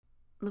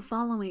The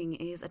following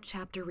is a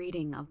chapter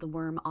reading of the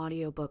Worm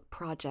audiobook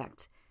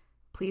project.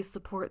 Please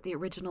support the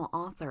original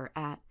author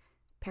at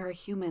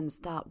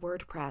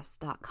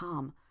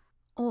parahumans.wordpress.com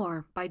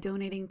or by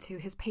donating to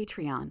his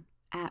Patreon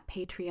at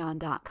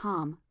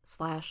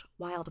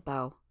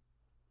patreon.com/wildbow.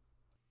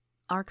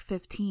 Arc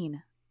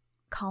 15,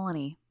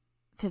 Colony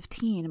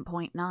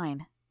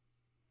 15.9.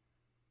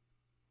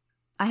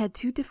 I had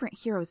two different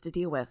heroes to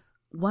deal with,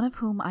 one of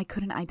whom I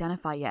couldn't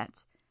identify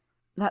yet.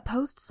 That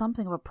posed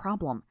something of a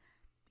problem.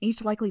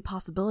 Each likely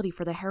possibility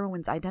for the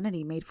heroine's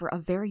identity made for a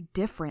very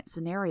different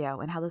scenario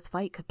in how this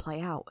fight could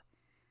play out.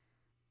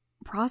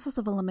 Process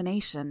of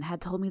elimination had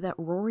told me that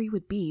Rory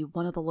would be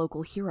one of the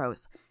local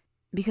heroes,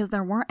 because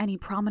there weren't any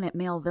prominent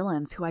male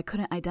villains who I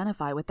couldn't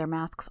identify with their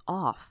masks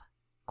off.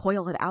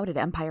 Coil had outed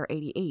Empire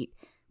 88,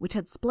 which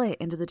had split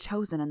into the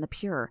Chosen and the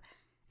Pure,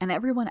 and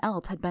everyone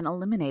else had been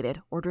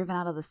eliminated or driven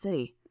out of the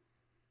city.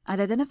 I'd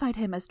identified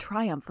him as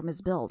Triumph from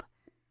his build.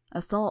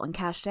 Assault and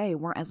Cachet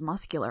weren't as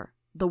muscular.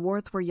 The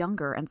wards were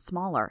younger and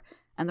smaller,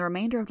 and the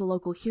remainder of the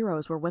local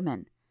heroes were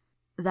women.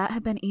 That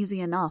had been easy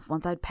enough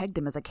once I'd pegged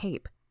him as a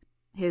cape.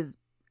 His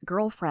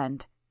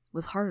girlfriend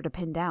was harder to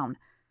pin down,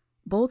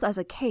 both as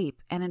a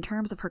cape and in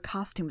terms of her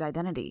costumed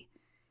identity.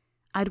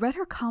 I'd read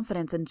her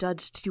confidence and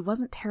judged she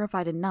wasn't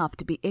terrified enough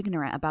to be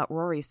ignorant about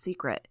Rory's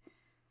secret.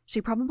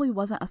 She probably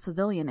wasn't a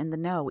civilian in the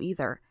know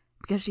either,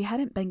 because she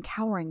hadn't been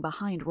cowering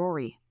behind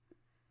Rory.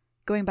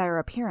 Going by her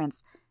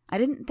appearance, I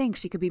didn't think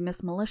she could be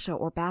Miss Militia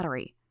or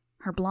Battery.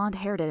 Her blonde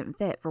hair didn't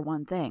fit, for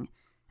one thing,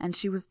 and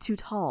she was too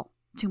tall,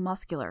 too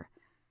muscular.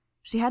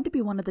 She had to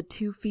be one of the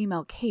two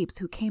female capes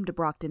who came to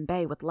Brockton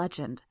Bay with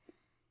Legend.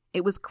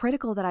 It was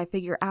critical that I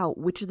figure out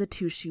which of the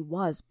two she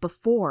was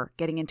before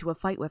getting into a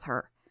fight with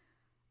her.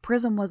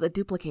 Prism was a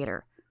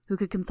duplicator, who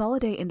could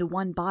consolidate into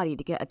one body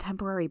to get a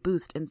temporary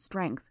boost in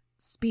strength,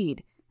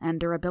 speed, and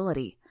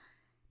durability.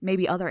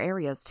 Maybe other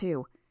areas,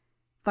 too.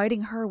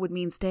 Fighting her would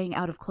mean staying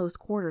out of close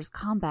quarters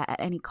combat at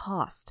any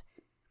cost.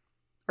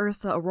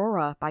 Ursa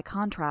Aurora, by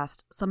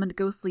contrast, summoned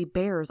ghostly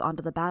bears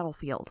onto the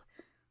battlefield.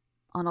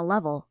 On a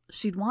level,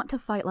 she'd want to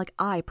fight like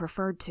I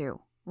preferred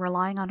to,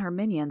 relying on her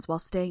minions while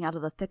staying out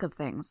of the thick of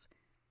things.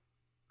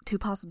 Two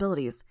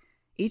possibilities,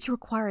 each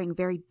requiring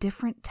very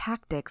different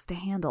tactics to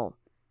handle.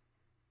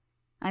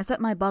 I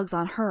set my bugs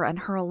on her and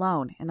her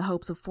alone in the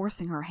hopes of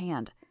forcing her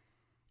hand.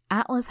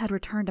 Atlas had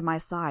returned to my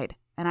side,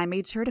 and I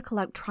made sure to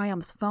collect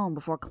Triumph's phone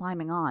before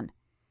climbing on.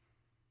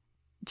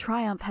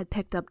 Triumph had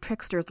picked up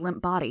Trickster's limp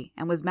body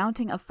and was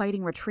mounting a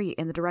fighting retreat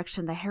in the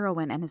direction the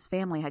heroine and his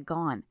family had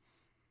gone.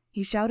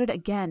 He shouted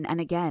again and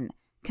again,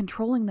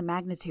 controlling the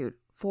magnitude,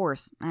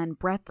 force, and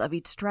breadth of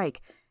each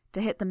strike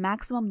to hit the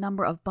maximum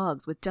number of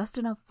bugs with just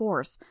enough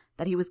force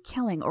that he was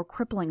killing or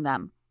crippling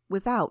them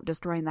without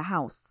destroying the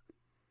house.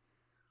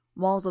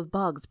 Walls of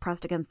bugs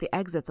pressed against the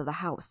exits of the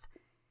house.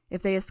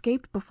 If they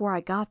escaped before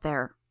I got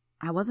there,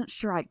 I wasn't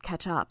sure I'd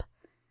catch up.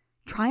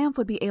 Triumph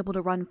would be able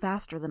to run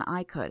faster than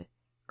I could.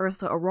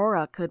 Ursa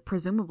Aurora could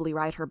presumably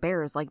ride her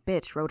bears like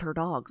Bitch rode her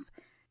dogs,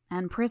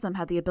 and Prism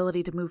had the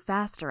ability to move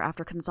faster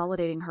after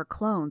consolidating her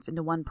clones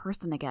into one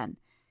person again.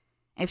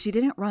 If she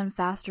didn't run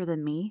faster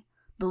than me,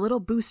 the little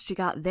boost she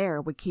got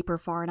there would keep her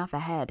far enough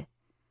ahead.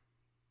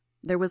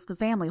 There was the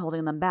family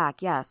holding them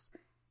back, yes,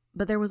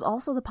 but there was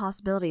also the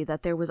possibility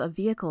that there was a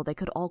vehicle they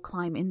could all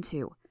climb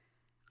into.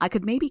 I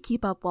could maybe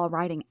keep up while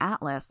riding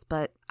Atlas,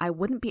 but I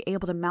wouldn't be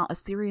able to mount a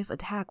serious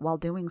attack while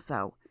doing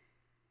so.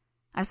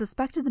 I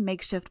suspected the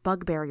makeshift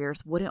bug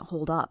barriers wouldn't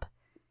hold up.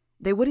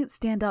 They wouldn't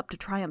stand up to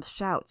Triumph's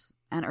shouts,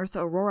 and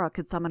Ursa Aurora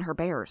could summon her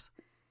bears.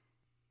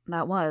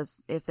 That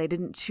was, if they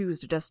didn't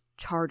choose to just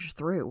charge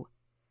through.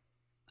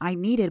 I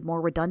needed more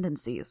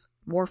redundancies,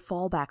 more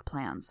fallback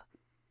plans.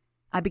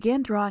 I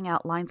began drawing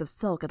out lines of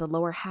silk at the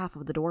lower half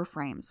of the door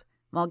frames,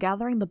 while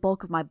gathering the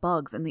bulk of my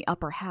bugs in the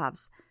upper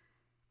halves.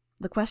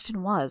 The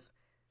question was,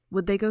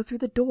 would they go through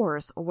the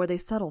doors or would they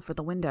settle for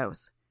the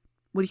windows?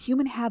 Would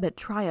human habit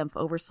triumph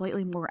over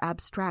slightly more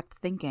abstract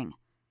thinking?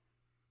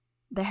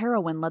 The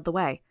heroine led the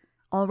way,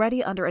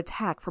 already under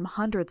attack from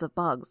hundreds of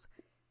bugs.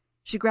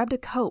 She grabbed a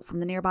coat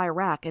from the nearby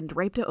rack and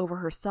draped it over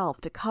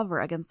herself to cover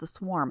against the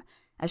swarm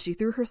as she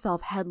threw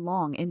herself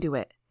headlong into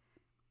it.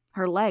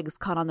 Her legs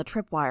caught on the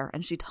tripwire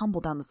and she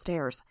tumbled down the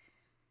stairs.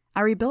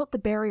 I rebuilt the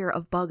barrier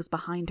of bugs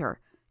behind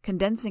her,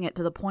 condensing it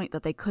to the point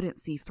that they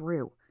couldn't see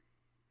through.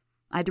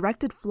 I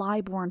directed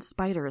fly-borne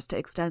spiders to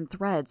extend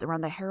threads around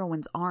the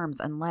heroine's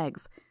arms and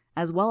legs,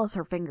 as well as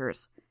her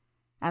fingers.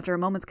 After a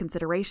moment's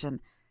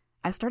consideration,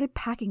 I started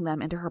packing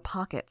them into her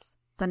pockets,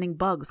 sending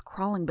bugs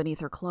crawling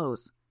beneath her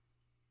clothes.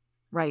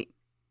 Right,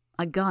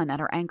 a gun at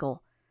her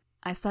ankle.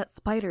 I set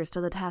spiders to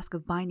the task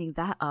of binding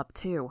that up,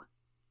 too.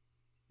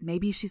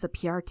 Maybe she's a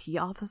PRT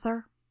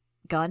officer?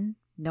 Gun?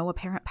 No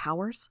apparent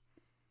powers?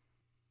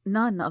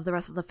 None of the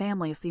rest of the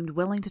family seemed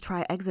willing to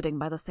try exiting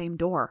by the same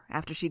door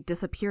after she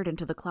disappeared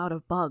into the cloud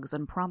of bugs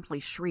and promptly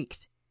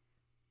shrieked.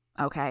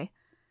 Okay,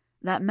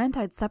 that meant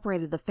I'd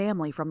separated the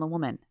family from the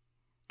woman.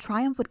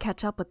 Triumph would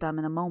catch up with them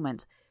in a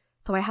moment,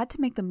 so I had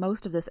to make the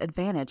most of this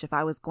advantage if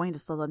I was going to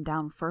slow them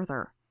down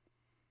further.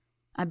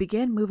 I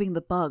began moving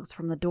the bugs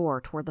from the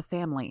door toward the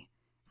family,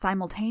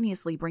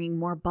 simultaneously bringing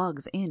more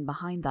bugs in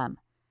behind them.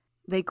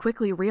 They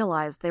quickly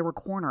realized they were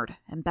cornered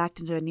and backed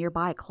into a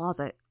nearby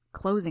closet,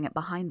 closing it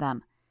behind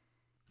them.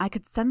 I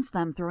could sense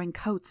them throwing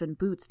coats and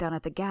boots down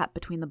at the gap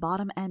between the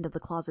bottom end of the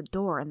closet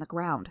door and the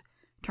ground,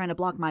 trying to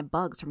block my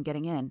bugs from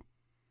getting in.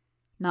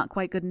 Not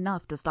quite good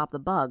enough to stop the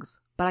bugs,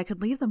 but I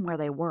could leave them where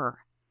they were.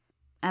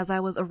 As I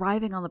was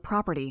arriving on the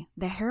property,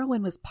 the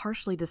heroine was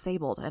partially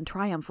disabled and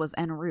Triumph was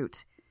en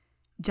route.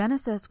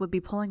 Genesis would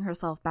be pulling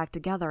herself back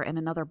together in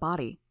another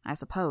body, I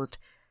supposed,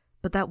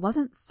 but that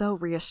wasn't so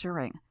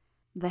reassuring.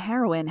 The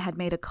heroine had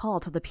made a call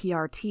to the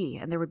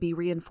PRT and there would be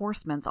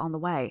reinforcements on the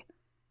way.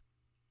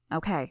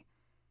 Okay,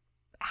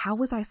 how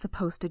was I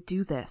supposed to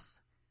do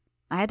this?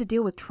 I had to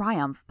deal with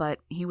Triumph, but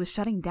he was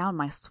shutting down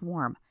my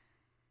swarm.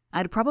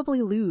 I'd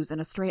probably lose in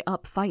a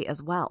straight-up fight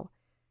as well.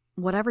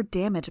 Whatever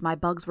damage my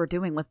bugs were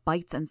doing with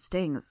bites and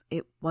stings,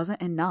 it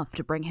wasn't enough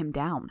to bring him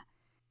down.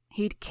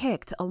 He'd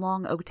kicked a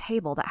long oak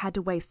table that had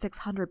to weigh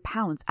 600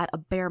 pounds at a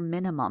bare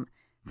minimum,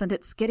 sent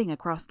it skidding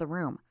across the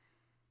room.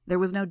 There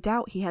was no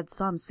doubt he had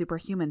some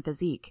superhuman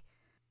physique.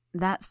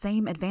 That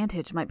same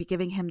advantage might be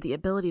giving him the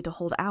ability to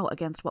hold out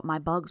against what my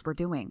bugs were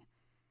doing.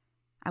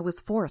 I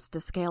was forced to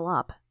scale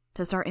up,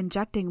 to start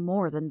injecting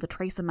more than the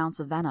trace amounts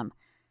of venom,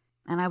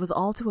 and I was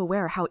all too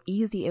aware how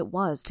easy it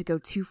was to go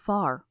too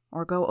far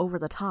or go over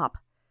the top.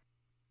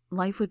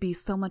 Life would be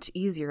so much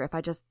easier if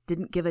I just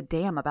didn't give a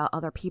damn about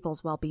other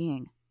people's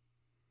well-being.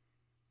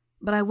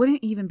 But I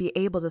wouldn't even be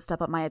able to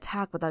step up my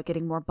attack without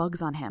getting more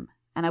bugs on him,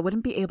 and I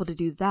wouldn't be able to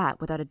do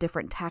that without a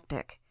different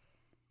tactic.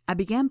 I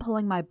began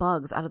pulling my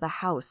bugs out of the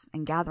house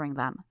and gathering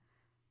them.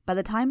 By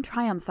the time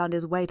Triumph found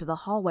his way to the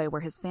hallway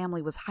where his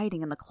family was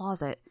hiding in the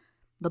closet,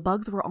 the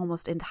bugs were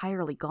almost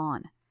entirely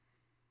gone.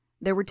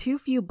 There were too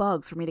few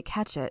bugs for me to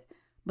catch it,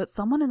 but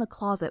someone in the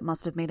closet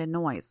must have made a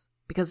noise,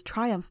 because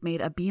Triumph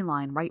made a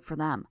beeline right for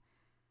them.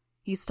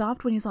 He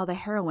stopped when he saw the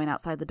heroine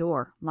outside the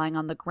door, lying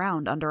on the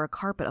ground under a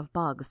carpet of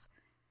bugs.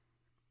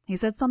 He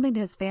said something to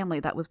his family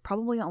that was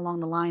probably along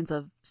the lines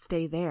of,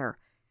 "Stay there,"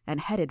 and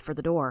headed for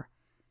the door.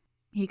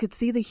 He could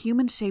see the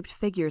human-shaped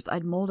figures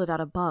I'd molded out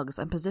of bugs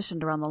and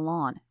positioned around the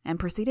lawn, and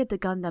proceeded to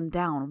gun them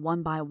down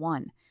one by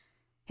one.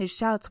 His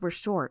shouts were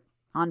short,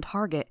 on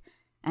target,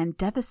 and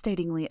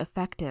devastatingly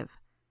effective.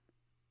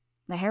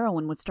 The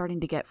heroine was starting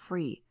to get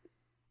free.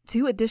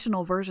 2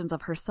 additional versions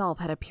of herself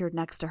had appeared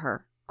next to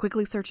her,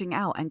 quickly searching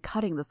out and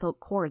cutting the silk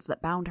cords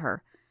that bound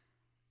her.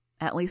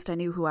 At least I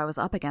knew who I was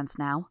up against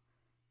now.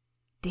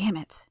 Damn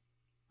it.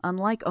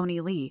 Unlike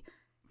Oni Lee,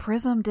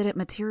 Prism didn't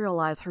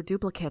materialize her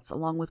duplicates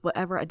along with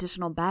whatever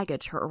additional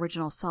baggage her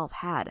original self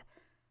had.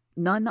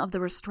 None of the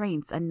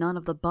restraints and none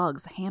of the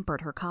bugs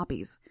hampered her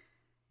copies.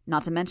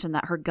 Not to mention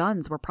that her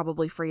guns were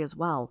probably free as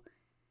well.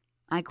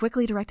 I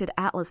quickly directed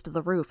Atlas to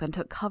the roof and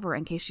took cover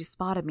in case she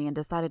spotted me and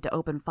decided to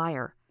open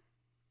fire.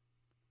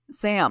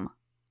 "Sam!"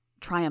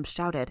 Triumph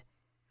shouted.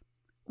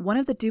 One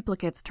of the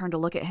duplicates turned to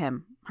look at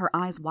him, her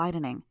eyes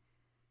widening.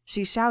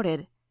 She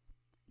shouted,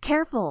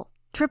 "Careful!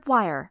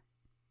 Tripwire!"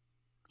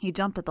 He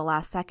jumped at the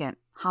last second,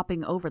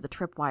 hopping over the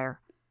tripwire.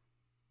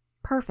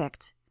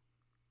 Perfect.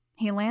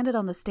 He landed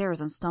on the stairs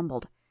and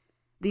stumbled.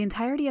 The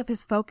entirety of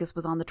his focus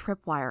was on the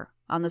tripwire,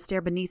 on the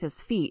stair beneath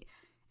his feet,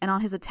 and on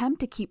his attempt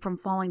to keep from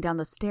falling down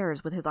the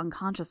stairs with his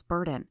unconscious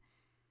burden.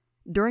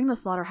 During the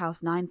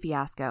Slaughterhouse 9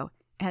 fiasco,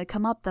 it had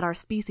come up that our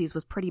species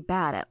was pretty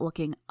bad at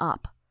looking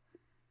up.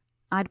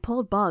 I'd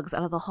pulled bugs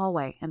out of the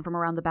hallway and from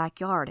around the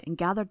backyard and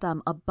gathered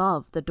them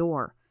above the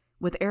door,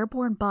 with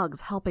airborne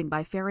bugs helping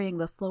by ferrying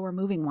the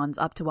slower-moving ones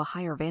up to a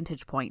higher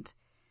vantage point.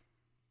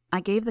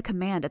 I gave the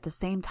command at the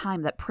same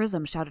time that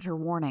Prism shouted her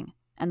warning,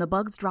 and the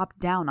bugs dropped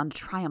down onto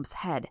Triumph's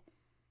head.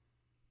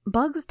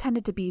 Bugs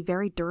tended to be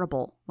very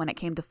durable when it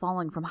came to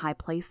falling from high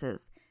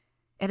places.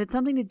 It had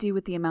something to do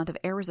with the amount of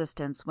air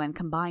resistance when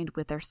combined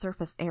with their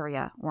surface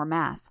area or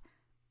mass.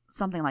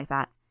 Something like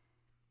that.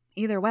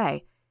 Either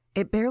way,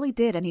 it barely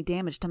did any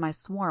damage to my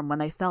swarm when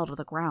they fell to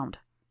the ground.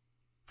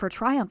 For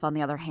Triumph, on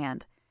the other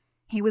hand,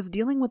 he was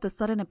dealing with the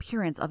sudden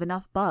appearance of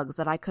enough bugs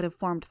that I could have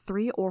formed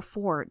 3 or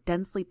 4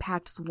 densely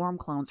packed swarm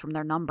clones from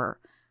their number,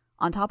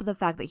 on top of the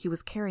fact that he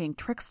was carrying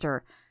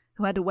Trickster,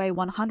 who had to weigh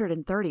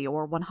 130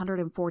 or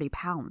 140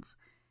 pounds.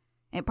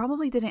 It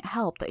probably didn't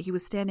help that he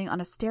was standing on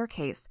a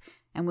staircase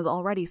and was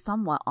already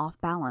somewhat off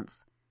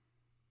balance.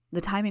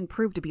 The timing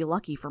proved to be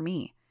lucky for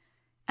me.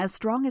 As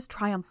strong as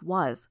Triumph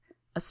was,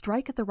 a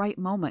strike at the right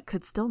moment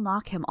could still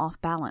knock him off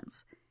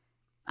balance.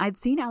 I'd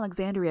seen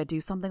Alexandria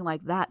do something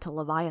like that to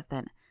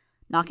Leviathan,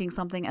 knocking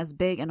something as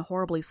big and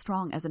horribly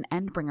strong as an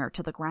Endbringer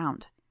to the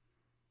ground.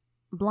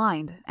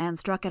 Blind, and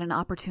struck at an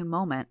opportune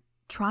moment,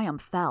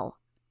 Triumph fell.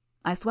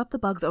 I swept the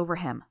bugs over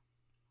him.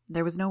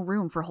 There was no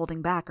room for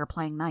holding back or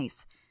playing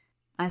nice.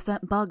 I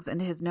sent bugs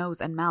into his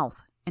nose and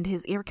mouth, into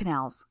his ear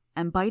canals,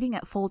 and biting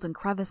at folds and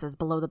crevices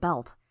below the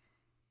belt.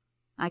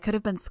 I could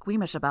have been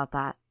squeamish about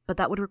that, but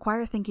that would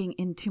require thinking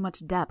in too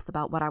much depth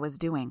about what I was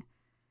doing.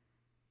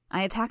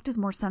 I attacked his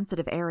more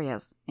sensitive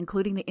areas,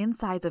 including the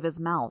insides of his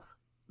mouth,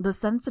 the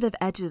sensitive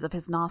edges of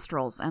his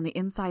nostrils, and the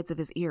insides of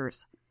his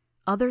ears.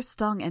 Others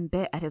stung and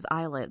bit at his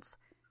eyelids.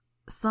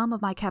 Some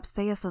of my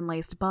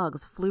capsaicin-laced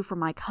bugs flew from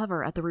my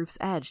cover at the roof's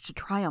edge to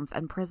Triumph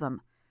and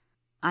Prism.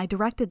 I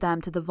directed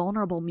them to the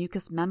vulnerable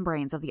mucous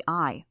membranes of the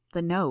eye,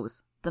 the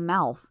nose, the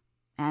mouth,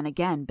 and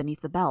again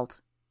beneath the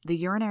belt, the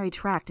urinary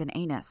tract and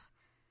anus.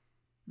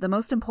 The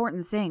most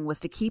important thing was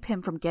to keep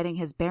him from getting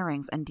his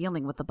bearings and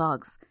dealing with the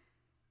bugs.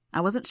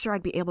 I wasn't sure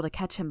I'd be able to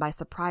catch him by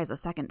surprise a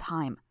second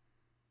time.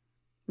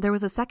 There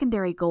was a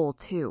secondary goal,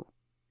 too.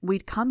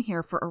 We'd come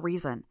here for a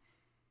reason.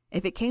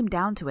 If it came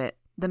down to it,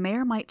 the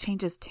mayor might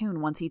change his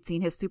tune once he'd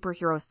seen his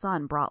superhero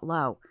son brought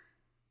low.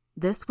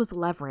 This was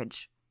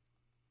leverage.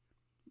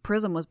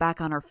 Prism was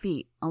back on her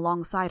feet,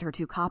 alongside her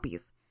two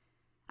copies.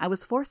 I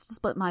was forced to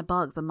split my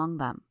bugs among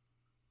them.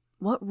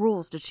 What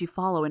rules did she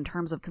follow in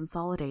terms of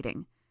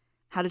consolidating?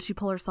 How did she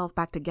pull herself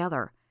back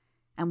together?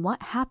 And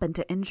what happened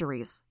to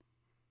injuries?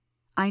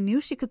 I knew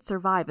she could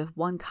survive if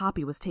one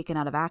copy was taken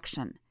out of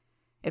action.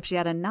 If she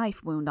had a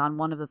knife wound on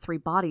one of the 3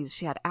 bodies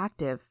she had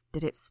active,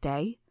 did it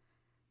stay?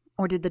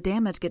 Or did the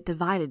damage get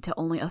divided to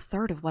only a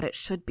third of what it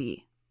should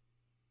be?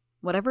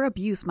 Whatever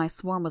abuse my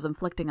swarm was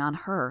inflicting on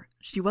her,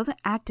 she wasn't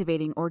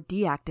activating or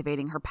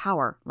deactivating her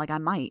power like I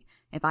might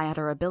if I had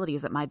her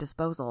abilities at my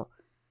disposal.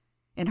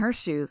 In her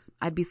shoes,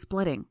 I'd be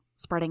splitting,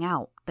 spreading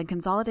out, then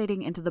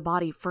consolidating into the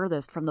body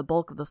furthest from the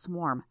bulk of the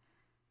swarm.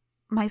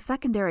 My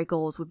secondary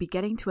goals would be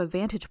getting to a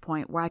vantage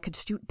point where I could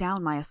shoot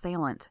down my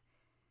assailant.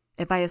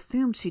 If I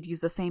assumed she'd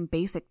use the same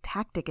basic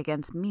tactic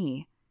against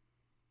me,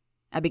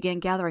 I began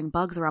gathering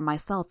bugs around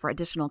myself for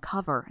additional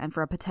cover and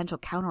for a potential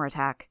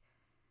counterattack.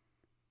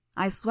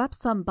 I swept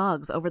some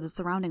bugs over the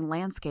surrounding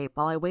landscape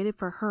while I waited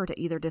for her to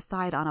either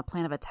decide on a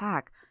plan of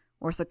attack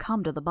or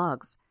succumb to the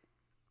bugs.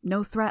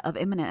 No threat of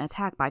imminent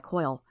attack by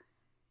Coil.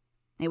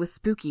 It was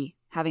spooky,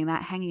 having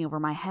that hanging over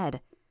my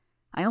head.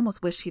 I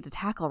almost wished he'd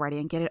attack already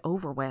and get it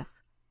over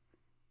with.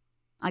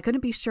 I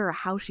couldn't be sure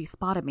how she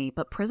spotted me,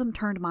 but Prism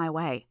turned my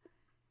way.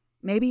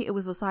 Maybe it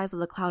was the size of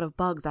the cloud of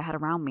bugs I had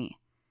around me.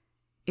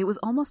 It was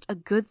almost a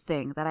good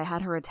thing that I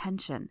had her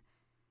attention.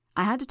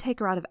 I had to take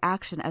her out of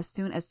action as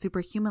soon as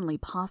superhumanly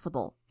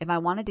possible if I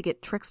wanted to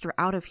get Trickster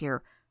out of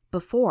here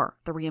before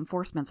the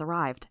reinforcements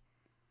arrived.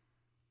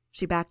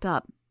 She backed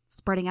up,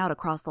 spreading out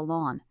across the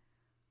lawn.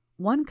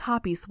 One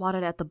copy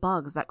swatted at the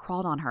bugs that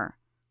crawled on her.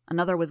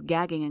 Another was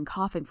gagging and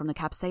coughing from the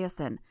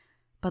capsaicin,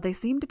 but they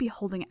seemed to be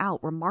holding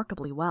out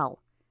remarkably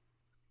well.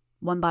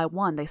 One by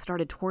one, they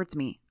started towards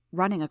me,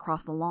 running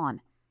across the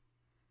lawn.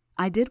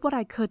 I did what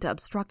I could to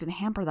obstruct and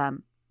hamper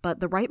them, but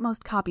the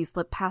rightmost copy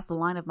slipped past the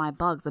line of my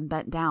bugs and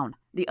bent down,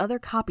 the other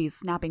copies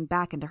snapping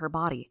back into her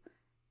body.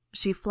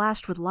 She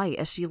flashed with light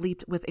as she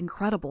leaped with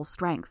incredible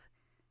strength.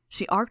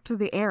 She arced through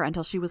the air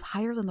until she was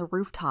higher than the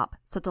rooftop,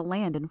 set to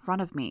land in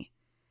front of me.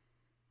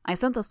 I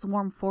sent the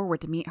swarm forward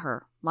to meet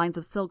her, lines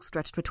of silk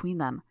stretched between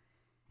them.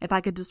 If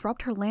I could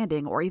disrupt her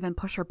landing or even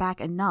push her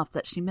back enough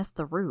that she missed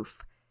the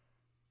roof.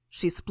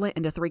 She split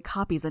into 3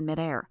 copies in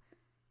midair.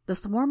 The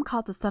swarm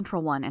caught the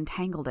central one and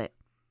tangled it.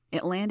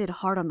 It landed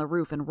hard on the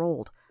roof and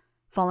rolled,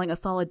 falling a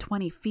solid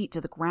 20 feet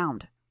to the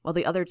ground, while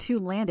the other 2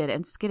 landed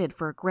and skidded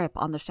for a grip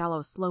on the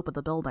shallow slope of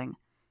the building.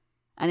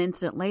 An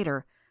instant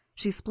later,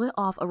 she split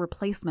off a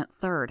replacement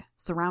third,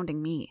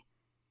 surrounding me.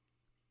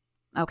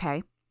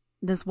 Okay,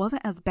 this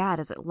wasn't as bad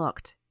as it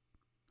looked.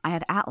 I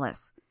had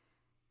Atlas.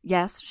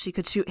 Yes, she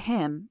could shoot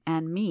him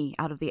and me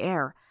out of the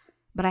air,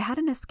 but I had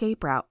an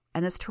escape route,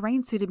 and this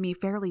terrain suited me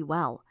fairly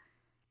well.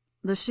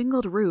 The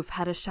shingled roof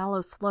had a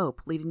shallow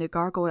slope leading to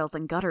gargoyles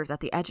and gutters at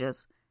the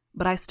edges,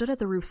 but I stood at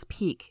the roof's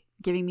peak,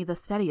 giving me the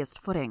steadiest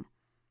footing.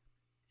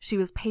 She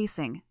was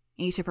pacing,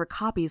 each of her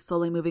copies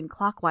slowly moving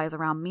clockwise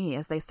around me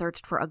as they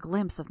searched for a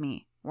glimpse of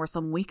me, or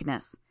some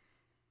weakness.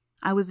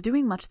 I was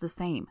doing much the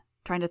same,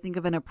 trying to think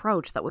of an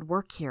approach that would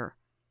work here.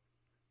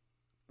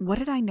 What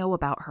did I know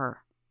about her?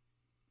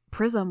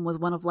 Prism was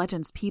one of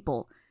Legend's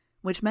people,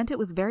 which meant it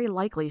was very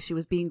likely she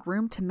was being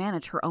groomed to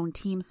manage her own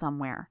team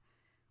somewhere,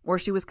 or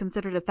she was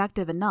considered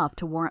effective enough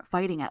to warrant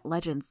fighting at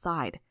Legend's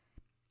side.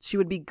 She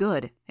would be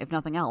good, if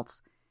nothing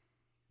else.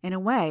 In a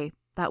way,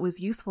 that was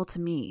useful to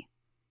me.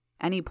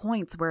 Any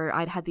points where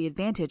I'd had the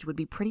advantage would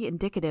be pretty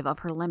indicative of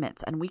her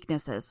limits and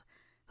weaknesses,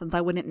 since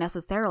I wouldn't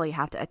necessarily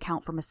have to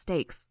account for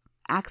mistakes,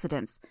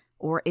 accidents,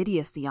 or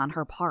idiocy on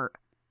her part.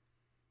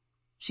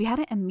 She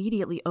hadn't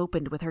immediately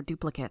opened with her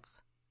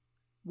duplicates.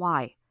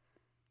 Why?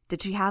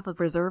 Did she have a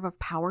reserve of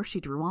power she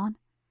drew on?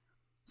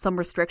 Some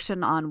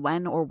restriction on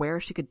when or where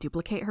she could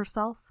duplicate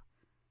herself?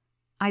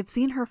 I'd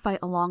seen her fight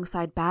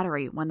alongside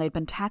Battery when they'd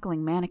been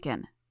tackling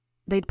Mannequin.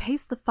 They'd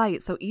paced the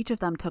fight so each of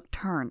them took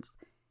turns.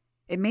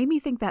 It made me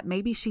think that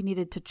maybe she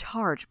needed to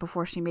charge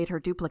before she made her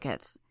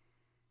duplicates.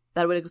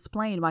 That would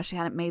explain why she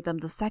hadn't made them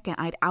the second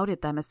I'd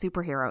outed them as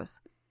superheroes.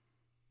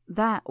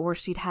 That, or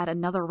she'd had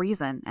another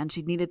reason and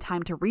she'd needed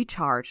time to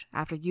recharge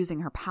after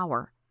using her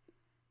power.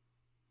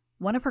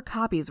 One of her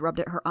copies rubbed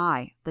at her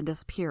eye, then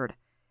disappeared.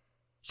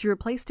 She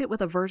replaced it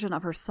with a version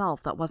of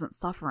herself that wasn't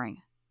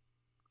suffering.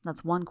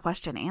 That's one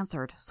question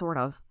answered, sort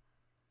of.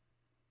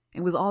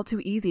 It was all too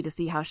easy to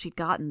see how she'd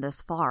gotten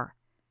this far.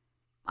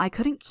 I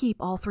couldn't keep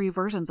all 3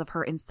 versions of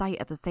her in sight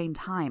at the same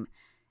time,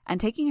 and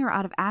taking her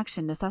out of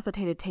action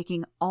necessitated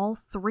taking all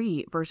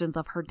 3 versions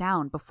of her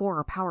down before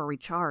her power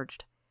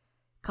recharged.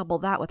 Couple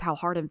that with how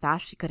hard and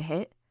fast she could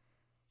hit.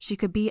 She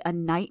could be a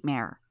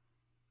nightmare.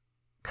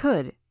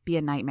 Could be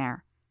a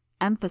nightmare.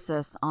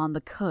 Emphasis on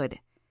the could.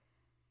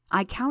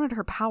 I counted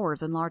her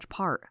powers in large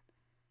part.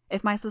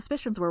 If my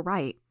suspicions were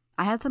right,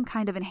 I had some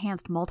kind of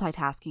enhanced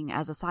multitasking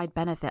as a side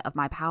benefit of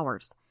my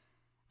powers.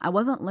 I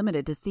wasn't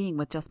limited to seeing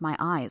with just my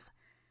eyes,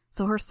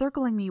 so her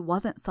circling me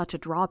wasn't such a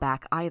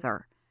drawback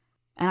either,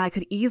 and I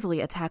could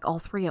easily attack all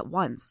 3 at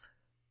once.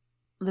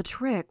 The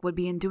trick would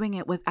be in doing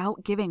it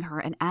without giving her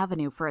an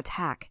avenue for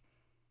attack.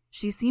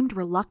 She seemed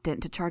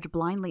reluctant to charge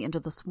blindly into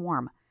the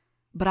swarm,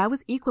 but I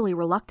was equally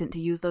reluctant to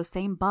use those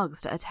same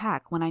bugs to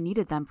attack when I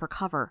needed them for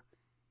cover.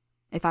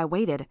 If I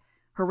waited,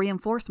 her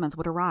reinforcements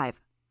would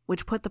arrive,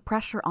 which put the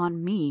pressure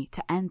on me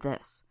to end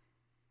this.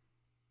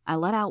 I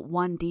let out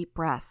one deep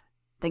breath,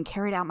 then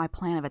carried out my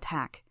plan of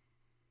attack.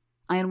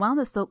 I unwound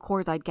the silk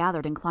cords I'd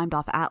gathered and climbed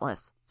off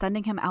Atlas,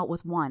 sending him out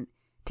with one,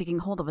 taking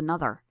hold of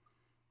another.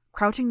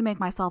 Crouching to make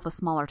myself a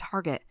smaller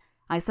target,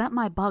 I sent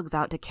my bugs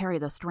out to carry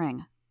the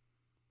string.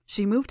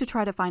 She moved to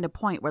try to find a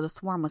point where the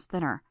swarm was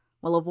thinner,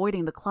 while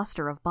avoiding the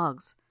cluster of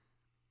bugs.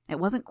 It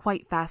wasn't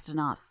quite fast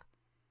enough.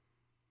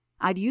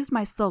 I'd used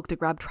my silk to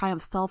grab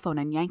Triumph's cell phone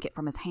and yank it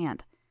from his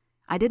hand.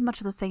 I did much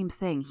the same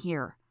thing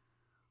here.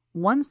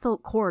 One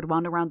silk cord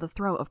wound around the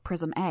throat of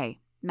Prism A,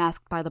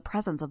 masked by the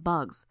presence of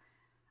bugs.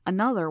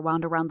 Another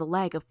wound around the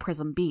leg of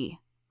Prism B.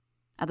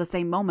 At the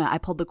same moment I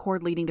pulled the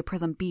cord leading to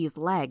Prism B's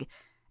leg,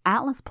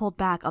 Atlas pulled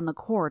back on the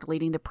cord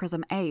leading to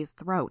Prism A's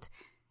throat,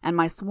 and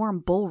my swarm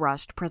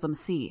bull-rushed Prism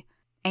C,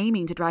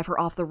 aiming to drive her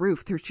off the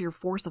roof through sheer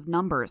force of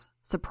numbers,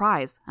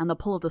 surprise, and the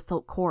pull of the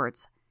silk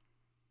cords.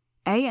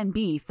 A and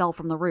B fell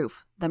from the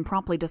roof, then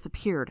promptly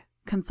disappeared,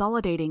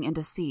 consolidating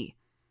into C.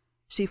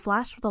 She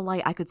flashed with a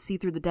light I could see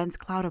through the dense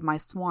cloud of my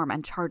swarm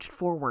and charged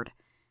forward.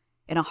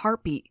 In a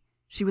heartbeat,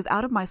 she was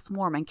out of my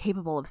swarm and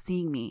capable of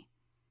seeing me.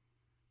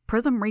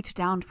 Prism reached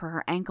down for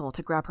her ankle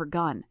to grab her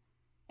gun.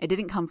 It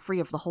didn't come free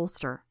of the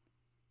holster.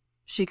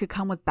 She could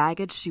come with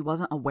baggage she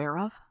wasn't aware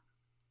of?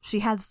 She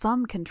had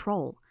some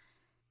control.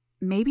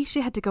 Maybe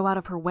she had to go out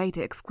of her way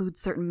to exclude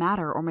certain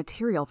matter or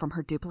material from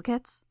her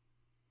duplicates?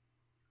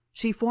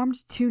 She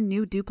formed 2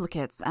 new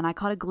duplicates, and I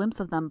caught a glimpse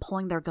of them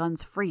pulling their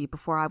guns free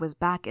before I was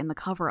back in the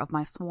cover of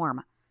my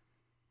swarm.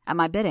 At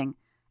my bidding,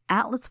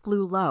 Atlas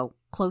flew low,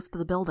 close to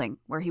the building,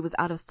 where he was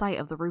out of sight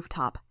of the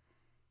rooftop.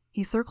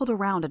 He circled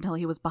around until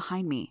he was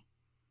behind me.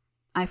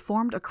 I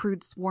formed a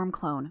crude swarm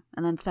clone,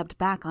 and then stepped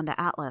back onto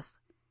Atlas.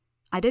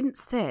 I didn't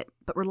sit,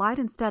 but relied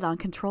instead on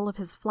control of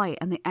his flight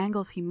and the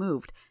angles he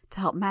moved to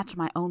help match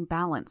my own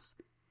balance.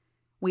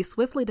 We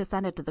swiftly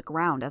descended to the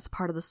ground as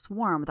part of the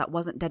swarm that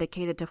wasn't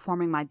dedicated to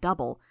forming my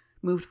double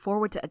moved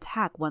forward to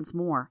attack once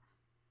more.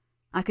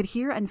 I could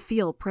hear and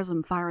feel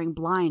Prism firing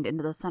blind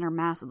into the center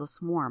mass of the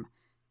swarm.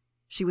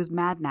 She was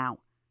mad now.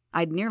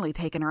 I'd nearly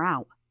taken her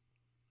out.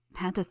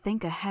 Had to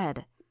think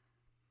ahead.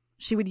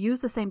 She would use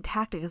the same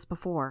tactic as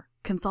before,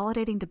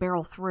 consolidating to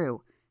barrel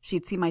through.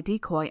 She'd see my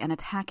decoy and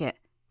attack it,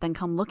 then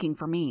come looking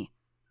for me.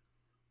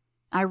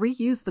 I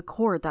reused the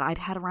cord that I'd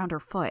had around her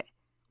foot,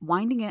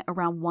 winding it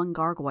around one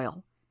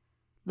gargoyle.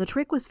 The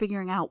trick was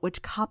figuring out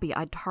which copy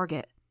I'd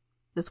target.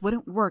 This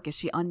wouldn't work if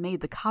she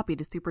unmade the copy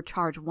to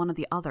supercharge one of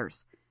the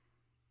others.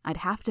 I'd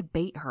have to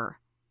bait her.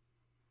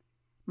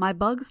 My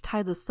bugs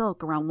tied the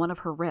silk around one of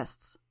her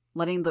wrists,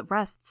 letting the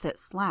rest sit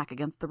slack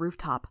against the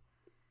rooftop.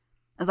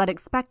 As I'd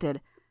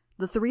expected,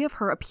 the 3 of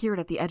her appeared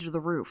at the edge of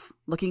the roof,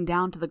 looking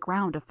down to the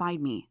ground to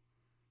find me.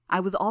 I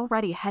was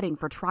already heading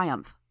for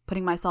Triumph,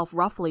 putting myself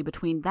roughly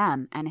between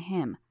them and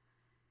him.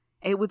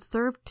 It would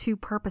serve 2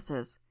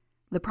 purposes,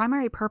 the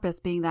primary purpose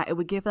being that it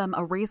would give them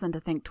a reason to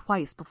think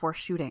twice before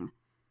shooting.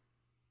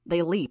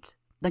 They leaped,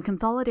 then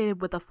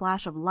consolidated with a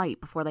flash of light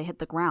before they hit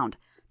the ground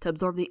to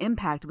absorb the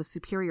impact with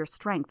superior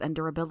strength and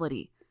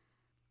durability.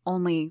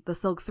 Only the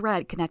silk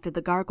thread connected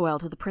the gargoyle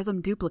to the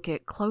Prism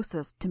duplicate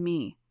closest to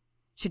me.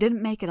 She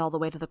didn't make it all the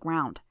way to the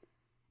ground.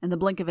 In the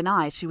blink of an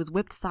eye, she was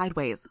whipped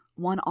sideways,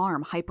 one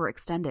arm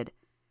hyperextended.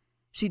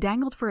 She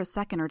dangled for a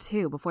second or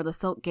 2 before the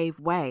silk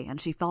gave way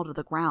and she fell to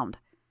the ground.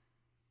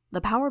 The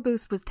power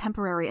boost was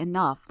temporary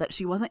enough that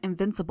she wasn't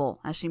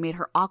invincible as she made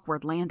her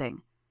awkward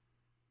landing.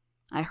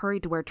 I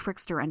hurried to where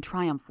Trickster and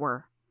Triumph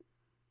were.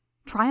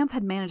 Triumph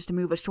had managed to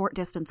move a short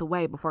distance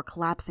away before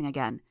collapsing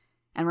again,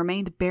 and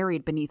remained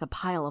buried beneath a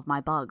pile of my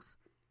bugs.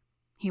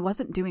 He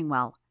wasn't doing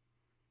well.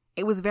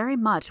 It was very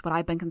much what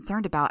I'd been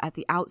concerned about at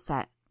the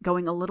outset,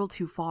 going a little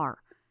too far.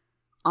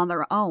 On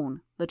their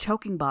own, the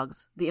choking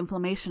bugs, the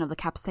inflammation of the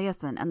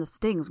capsaicin, and the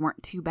stings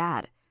weren't too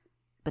bad.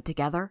 But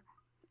together?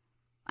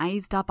 I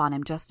eased up on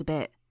him just a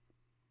bit.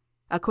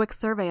 A quick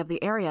survey of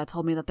the area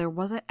told me that there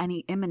wasn't any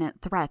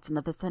imminent threats in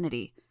the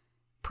vicinity.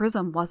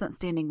 Prism wasn't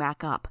standing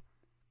back up.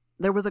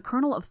 There was a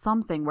kernel of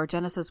something where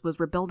Genesis was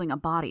rebuilding a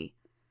body.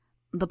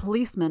 The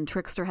policeman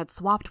Trickster had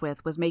swapped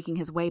with was making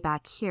his way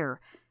back here,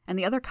 and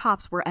the other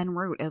cops were en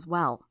route as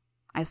well.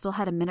 I still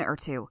had a minute or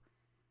 2.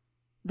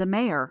 The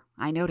mayor,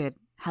 I noted,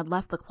 had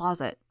left the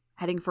closet,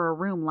 heading for a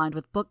room lined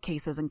with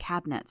bookcases and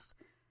cabinets.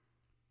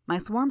 My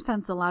swarm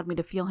sense allowed me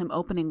to feel him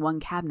opening one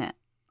cabinet,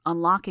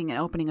 unlocking and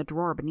opening a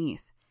drawer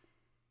beneath.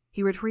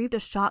 He retrieved a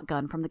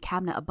shotgun from the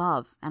cabinet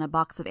above and a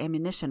box of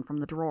ammunition from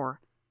the drawer.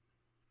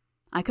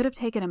 I could have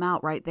taken him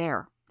out right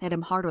there, hit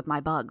him hard with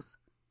my bugs.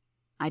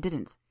 I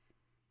didn't.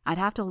 I'd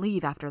have to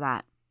leave after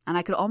that, and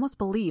I could almost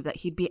believe that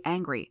he'd be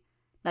angry,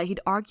 that he'd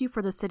argue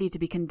for the city to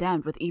be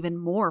condemned with even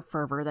more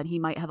fervor than he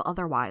might have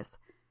otherwise.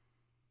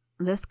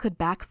 This could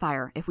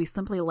backfire if we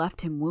simply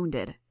left him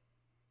wounded.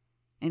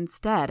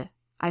 Instead,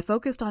 I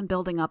focused on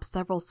building up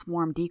several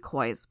swarm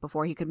decoys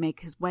before he could make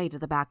his way to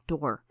the back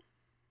door.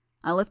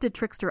 I lifted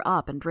Trickster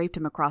up and draped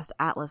him across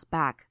Atlas'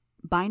 back,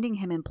 binding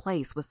him in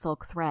place with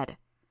silk thread.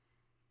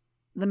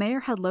 The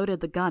mayor had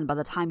loaded the gun by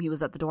the time he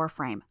was at the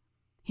doorframe.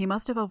 He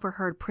must have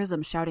overheard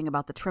Prism shouting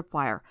about the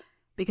tripwire,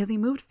 because he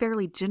moved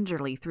fairly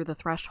gingerly through the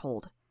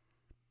threshold.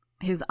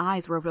 His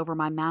eyes roved over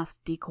my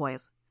masked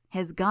decoys,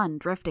 his gun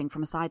drifting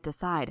from side to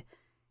side,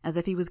 as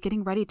if he was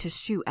getting ready to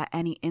shoot at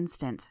any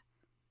instant.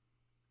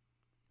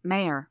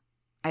 "Mayor,"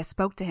 I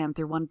spoke to him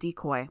through one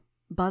decoy,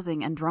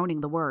 buzzing and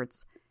droning the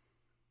words.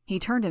 He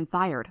turned and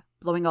fired,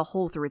 blowing a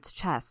hole through its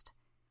chest.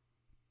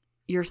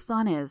 "Your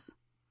son is..."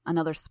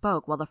 Another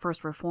spoke while the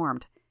first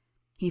reformed.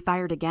 He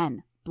fired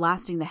again,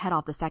 blasting the head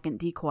off the second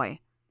decoy.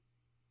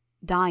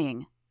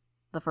 "Dying,"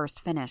 the first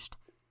finished.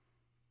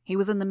 He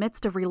was in the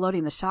midst of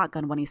reloading the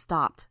shotgun when he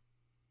stopped.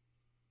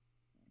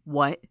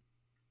 "What?"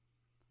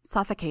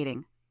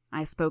 "Suffocating,"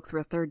 I spoke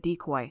through a third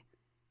decoy.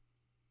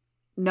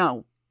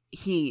 "No,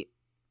 he..."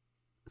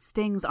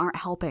 Stings aren't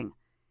helping.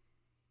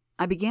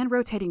 I began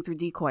rotating through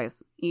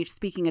decoys, each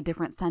speaking a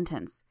different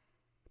sentence.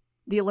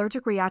 The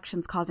allergic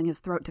reaction's causing his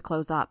throat to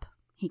close up.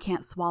 He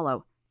can't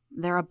swallow.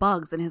 There are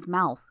bugs in his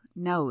mouth,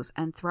 nose,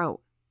 and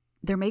throat.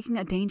 They're making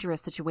a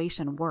dangerous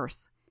situation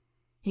worse.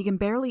 He can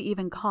barely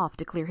even cough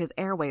to clear his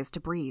airways to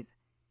breathe.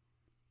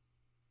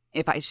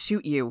 "If I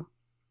shoot you..."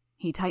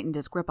 He tightened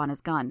his grip on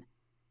his gun.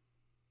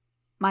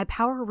 "My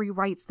power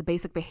rewrites the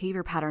basic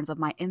behavior patterns of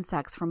my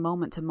insects from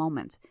moment to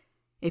moment.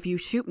 If you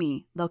shoot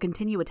me, they'll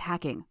continue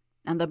attacking,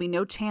 and there'll be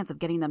no chance of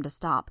getting them to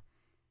stop.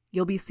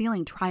 You'll be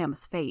sealing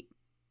Triumph's fate.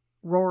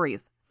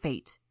 Rory's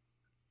fate."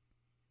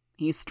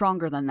 "He's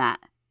stronger than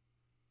that,"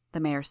 the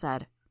mayor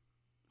said.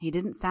 He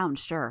didn't sound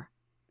sure.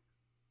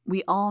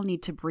 "We all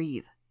need to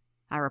breathe,"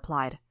 I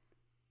replied.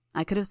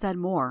 I could have said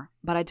more,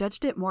 but I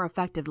judged it more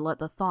effective to let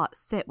the thought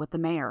sit with the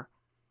mayor.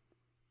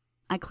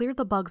 I cleared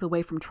the bugs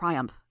away from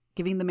Triumph,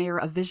 giving the mayor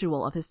a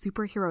visual of his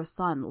superhero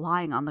son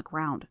lying on the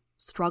ground,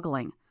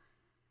 struggling.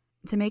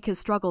 To make his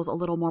struggles a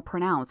little more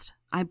pronounced,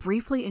 I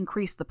briefly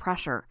increased the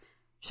pressure,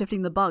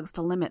 shifting the bugs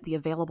to limit the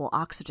available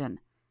oxygen.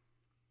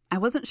 I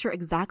wasn't sure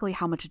exactly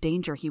how much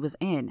danger he was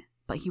in,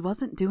 but he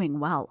wasn't doing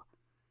well.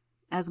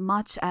 As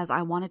much as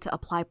I wanted to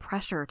apply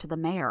pressure to the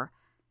mayor,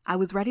 I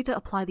was ready to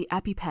apply the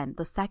EpiPen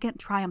the second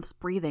Triumph's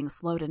breathing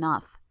slowed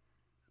enough.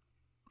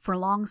 For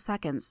long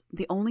seconds,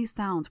 the only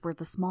sounds were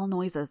the small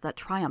noises that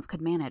Triumph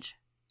could manage: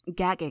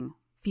 gagging,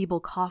 feeble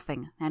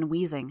coughing, and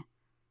wheezing.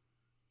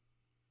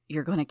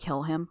 "You're going to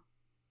kill him?"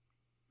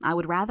 "I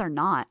would rather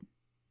not."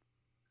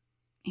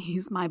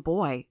 "He's my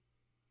boy,"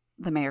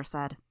 the mayor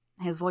said,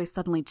 his voice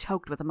suddenly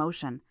choked with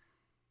emotion.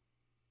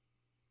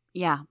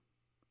 "Yeah."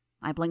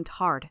 I blinked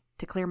hard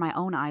to clear my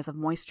own eyes of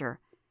moisture.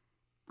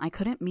 I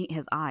couldn't meet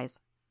his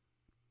eyes.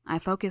 I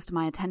focused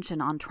my attention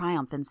on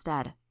Triumph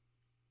instead.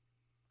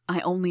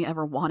 "I only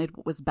ever wanted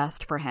what was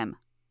best for him.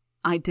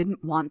 I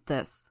didn't want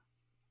this.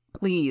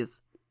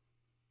 Please."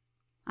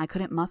 I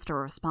couldn't muster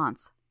a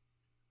response.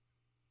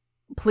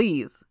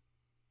 "Please."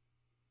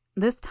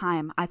 This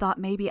time, I thought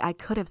maybe I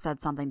could have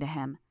said something to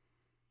him.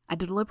 I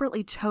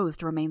deliberately chose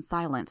to remain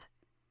silent.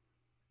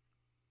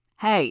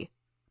 "Hey!"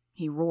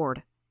 he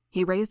roared.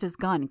 He raised his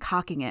gun,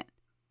 cocking it.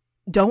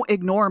 "Don't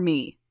ignore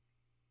me!"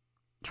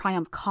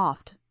 Triumph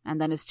coughed, and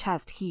then his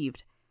chest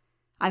heaved.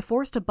 I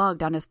forced a bug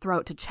down his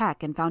throat to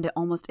check and found it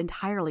almost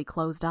entirely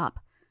closed up.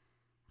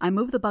 I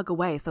moved the bug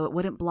away so it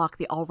wouldn't block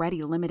the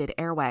already limited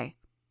airway.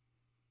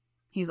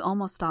 "He's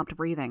almost stopped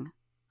breathing,"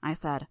 I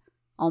said,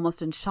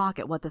 almost in shock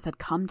at what this had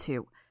come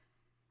to.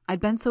 I'd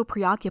been so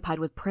preoccupied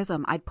with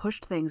Prism I'd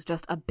pushed things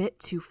just a bit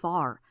too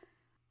far.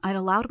 I'd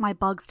allowed my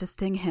bugs to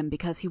sting him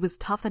because he was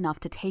tough enough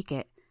to take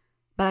it,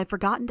 but I'd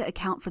forgotten to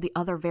account for the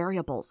other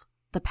variables,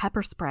 the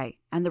pepper spray,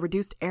 and the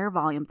reduced air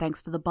volume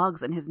thanks to the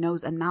bugs in his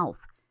nose and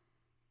mouth.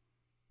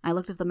 I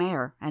looked at the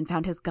mayor and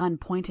found his gun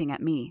pointing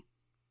at me.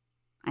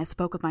 I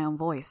spoke with my own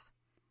voice.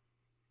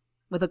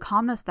 With a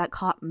calmness that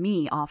caught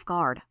me off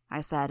guard,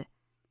 I said,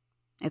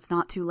 "It's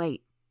not too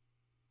late."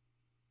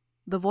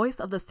 The voice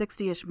of the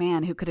 60-ish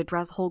man who could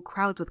address whole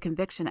crowds with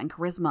conviction and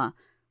charisma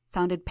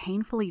sounded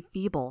painfully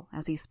feeble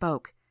as he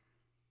spoke.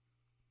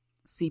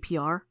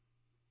 "CPR?"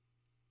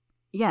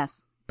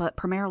 "Yes, but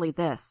primarily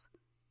this."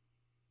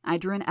 I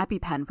drew an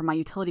EpiPen from my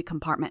utility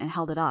compartment and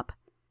held it up.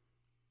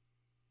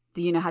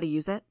 "Do you know how to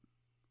use it?"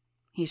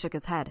 He shook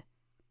his head.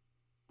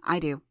 "I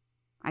do,"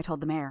 I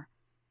told the mayor.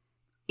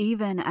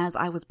 Even as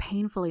I was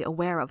painfully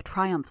aware of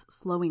Triumph's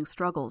slowing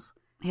struggles,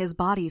 his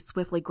body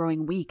swiftly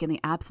growing weak in the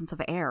absence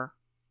of air.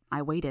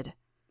 I waited.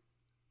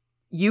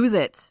 "Use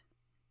it!"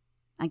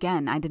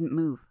 Again, I didn't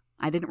move.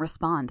 I didn't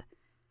respond.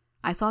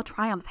 I saw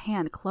Triumph's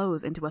hand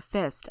close into a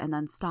fist and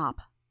then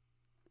stop.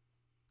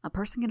 A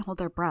person can hold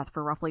their breath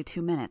for roughly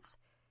 2 minutes.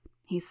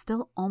 He's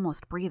still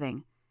almost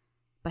breathing.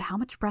 But how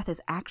much breath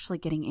is actually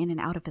getting in and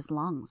out of his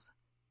lungs?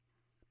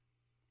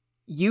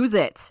 "Use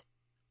it!"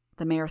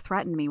 The mayor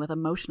threatened me with a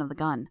motion of the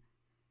gun.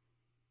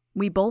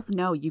 "We both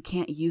know you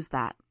can't use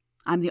that.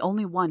 I'm the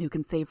only one who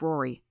can save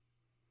Rory."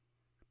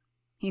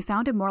 He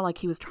sounded more like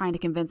he was trying to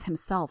convince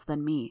himself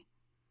than me.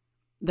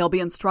 "There'll be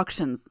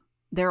instructions.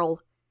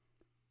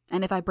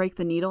 And if I break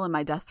the needle in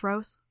my death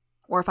throes?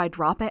 Or if I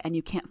drop it and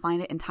you can't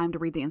find it in time to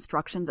read the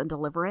instructions and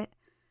deliver it?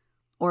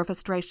 Or if a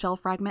stray shell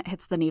fragment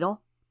hits the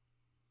needle?"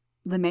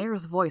 The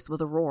mayor's voice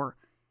was a roar.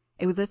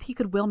 It was as if he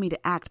could will me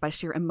to act by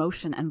sheer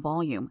emotion and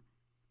volume.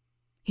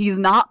 "He's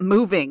not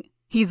moving!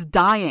 He's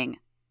dying!"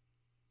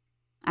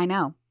 I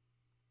know.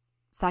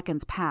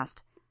 Seconds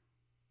passed.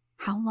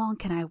 How long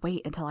can I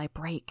wait until I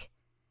break?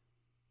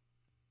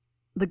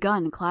 The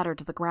gun clattered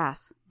to the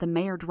grass, the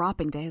mayor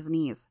dropping to his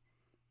knees.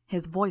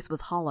 His voice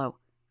was hollow.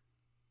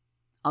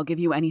 "I'll give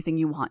you anything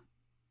you want.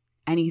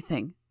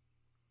 Anything."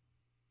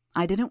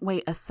 I didn't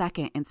wait a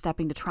second in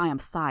stepping to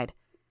Triumph's side.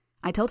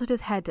 I tilted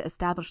his head to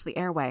establish the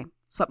airway,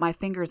 swept my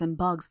fingers and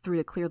bugs through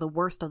to clear the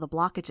worst of the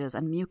blockages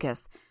and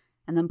mucus,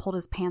 and then pulled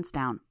his pants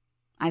down.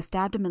 I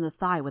stabbed him in the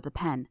thigh with the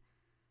pen.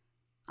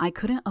 I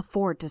couldn't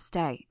afford to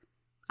stay.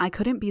 I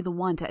couldn't be the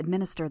one to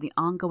administer the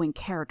ongoing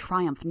care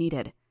Triumph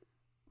needed.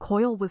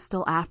 Coyle was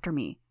still after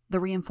me. The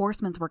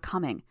reinforcements were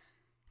coming,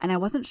 and I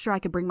wasn't sure I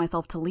could bring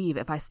myself to leave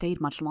if I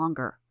stayed much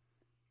longer.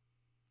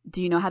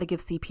 "Do you know how to give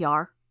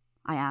CPR?"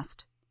 I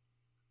asked.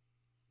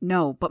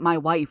 "No, but my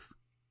wife."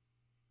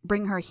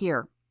 "Bring her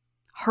here.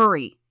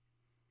 Hurry."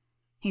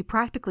 He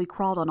practically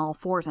crawled on all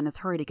fours in his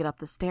hurry to get up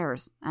the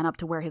stairs and up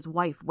to where his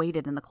wife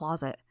waited in the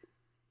closet.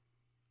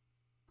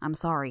 "I'm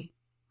sorry,"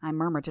 I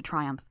murmured to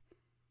Triumph.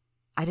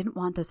 "I didn't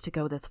want this to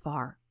go this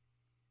far."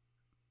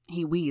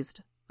 He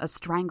wheezed, a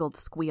strangled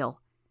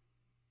squeal.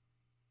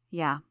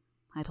 "Yeah,"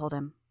 I told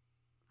him.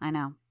 "I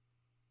know."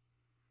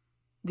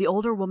 The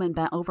older woman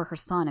bent over her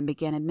son and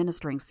began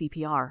administering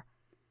CPR.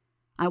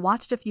 I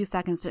watched a few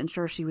seconds to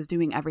ensure she was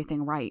doing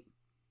everything right.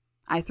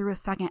 I threw a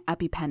second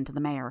EpiPen to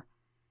the mayor.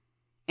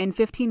 "In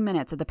 15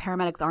 minutes, if the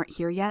paramedics aren't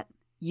here yet,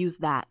 use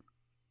that."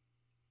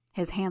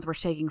 His hands were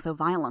shaking so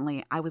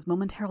violently I was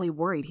momentarily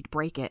worried he'd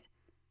break it.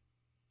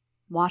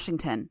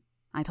 "Washington,"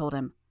 I told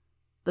him.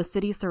 "The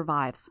city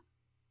survives."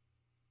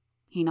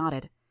 He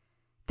nodded.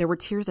 There were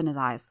tears in his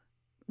eyes.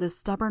 This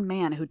stubborn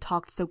man who'd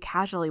talked so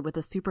casually with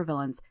the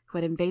supervillains who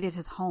had invaded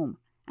his home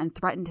and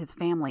threatened his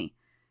family,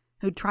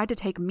 who'd tried to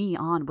take me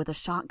on with a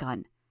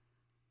shotgun.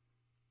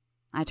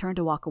 I turned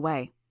to walk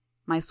away,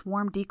 my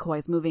swarm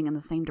decoys moving in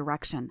the same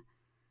direction.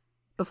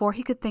 Before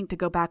he could think to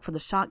go back for the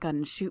shotgun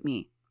and shoot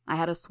me, I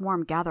had a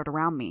swarm gathered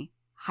around me,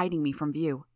 hiding me from view.